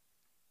saved,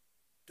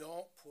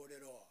 don't put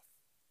it off.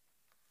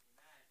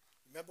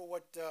 Remember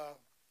what's his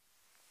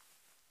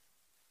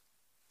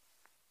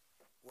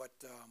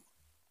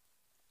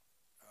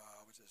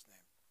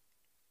name?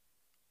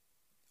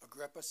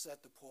 Agrippa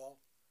said to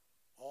Paul,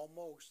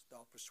 almost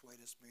thou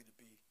persuadest me to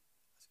be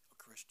a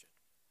Christian.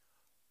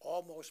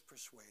 Almost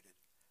persuaded.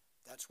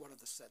 That's one of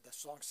the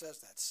song says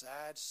that.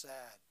 Sad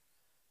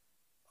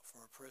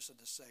for a person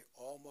to say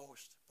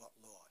almost but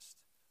lost.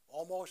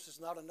 Almost is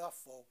not enough,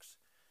 folks.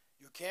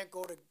 You can't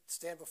go to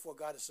stand before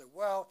God and say,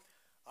 well,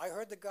 I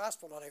heard the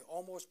gospel and I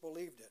almost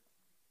believed it.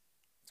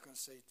 It's going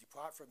to say,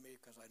 depart from me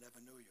because I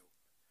never knew you.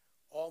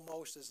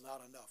 Almost is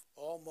not enough.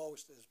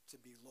 Almost is to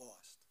be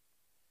lost.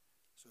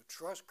 So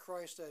trust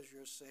Christ as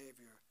your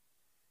Savior.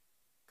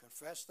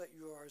 Confess that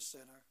you are a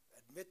sinner.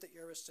 Admit that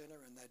you're a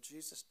sinner and that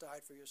Jesus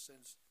died for your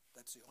sins.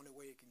 That's the only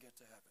way you can get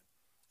to heaven.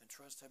 And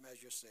trust him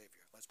as your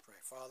Savior. Let's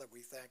pray. Father, we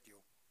thank you.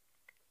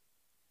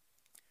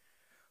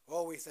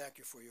 Oh, we thank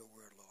you for your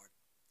word, Lord.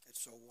 It's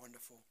so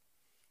wonderful.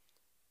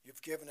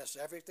 You've given us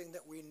everything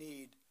that we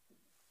need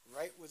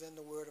right within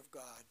the word of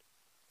God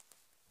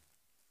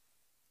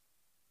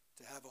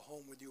to have a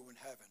home with you in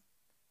heaven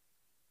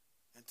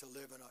and to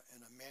live in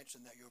a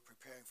mansion that you're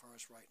preparing for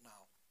us right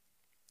now.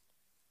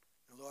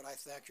 And Lord, I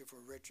thank you for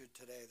Richard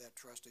today that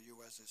trusted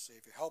you as his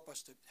Savior. Help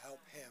us to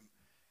help him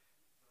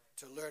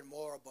to learn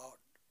more about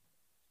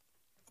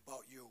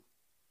you.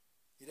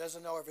 He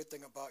doesn't know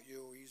everything about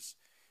you. He's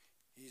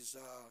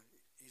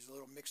a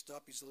little mixed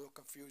up. He's a little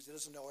confused. He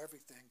doesn't know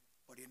everything,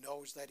 but he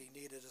knows that he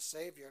needed a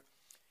Savior,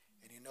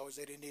 and he knows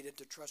that he needed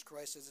to trust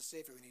Christ as a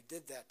Savior, and he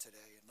did that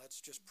today. And let's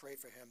just pray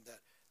for him that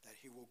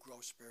he will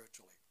grow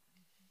spiritually.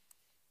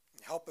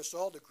 And help us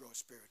all to grow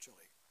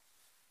spiritually.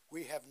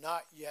 We have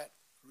not yet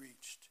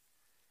reached.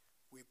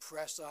 We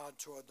press on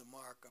toward the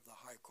mark of the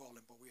high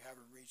calling, but we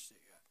haven't reached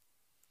it yet.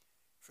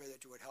 Pray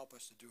that you would help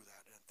us to do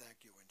that, and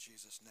thank you in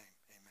Jesus' name.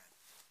 Amen.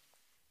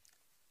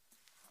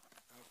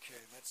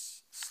 Okay,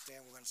 let's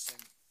stand. We're going to sing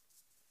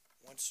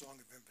one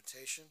song of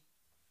invitation.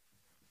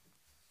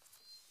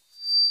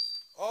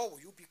 Oh, will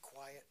you be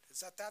quiet?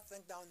 Is that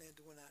thing down there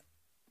doing that?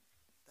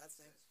 That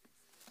thing?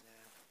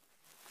 Yeah.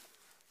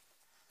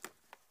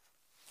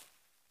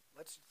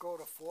 Let's go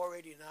to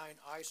 489,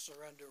 I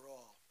Surrender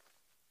All.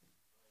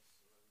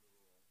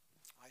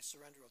 I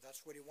surrender all.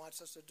 That's what he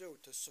wants us to do,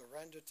 to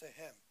surrender to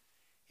him.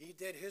 He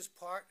did his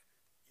part.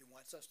 He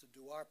wants us to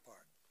do our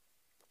part.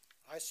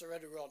 I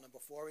Surrender All, number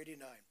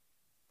 489.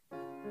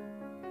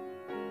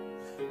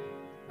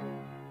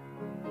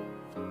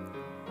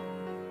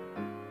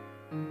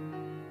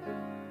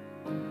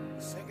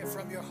 Sing it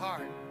from your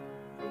heart.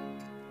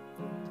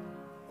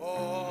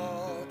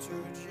 Oh,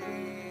 to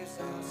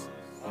Jesus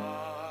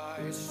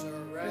I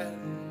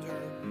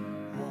surrender.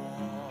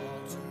 All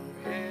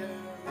to him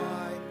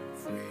I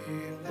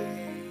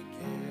freely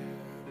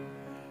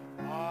give.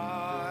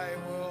 I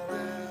will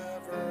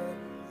ever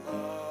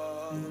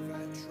love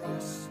and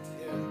trust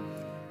him.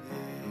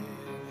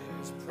 In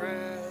his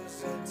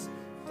presence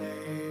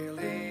daily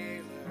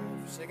live.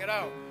 Sing it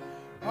out.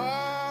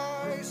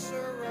 I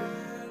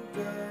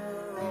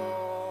surrender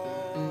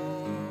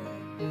all.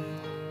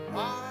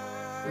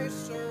 I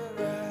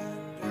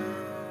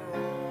surrender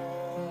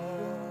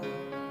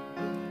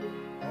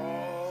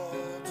all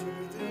to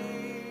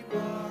thee,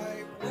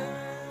 my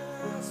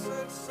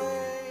blessed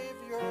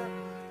Savior.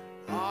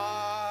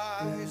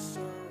 I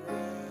surrender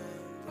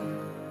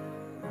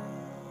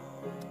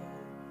all.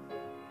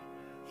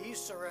 He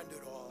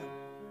surrendered all,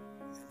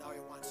 and now he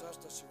wants us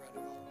to surrender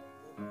all.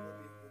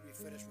 We'll be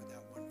finished with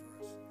that one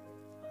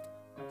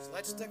verse. So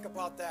let's think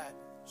about that.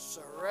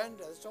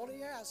 Surrender. That's all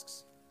he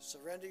asks.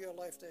 Surrender your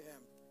life to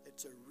him.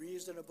 It's a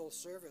reasonable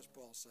service,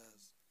 Paul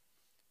says,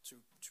 to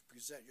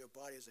present your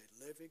body as a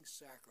living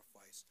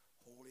sacrifice,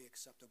 wholly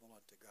acceptable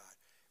unto God,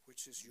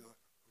 which is your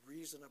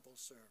reasonable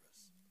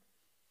service.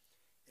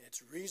 And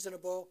it's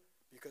reasonable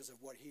because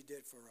of what he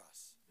did for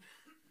us.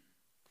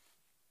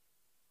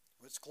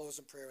 Let's close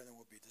in prayer and then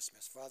we'll be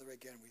dismissed. Father,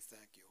 again, we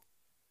thank you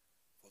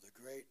for the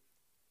great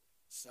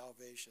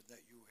salvation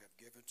that you have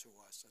given to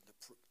us and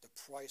the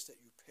price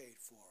that you paid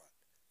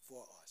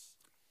for us.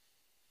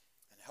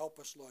 And help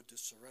us, Lord, to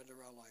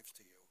surrender our lives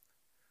to you.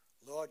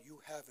 Lord, you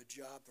have a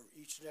job for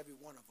each and every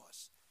one of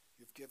us.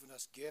 You've given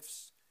us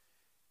gifts.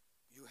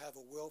 You have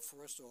a will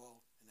for us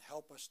all. And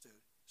help us to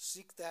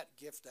seek that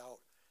gift out,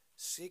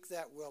 seek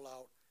that will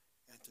out,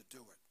 and to do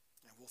it.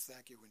 And we'll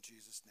thank you in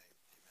Jesus' name.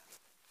 Amen.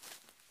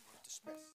 We're dismissed.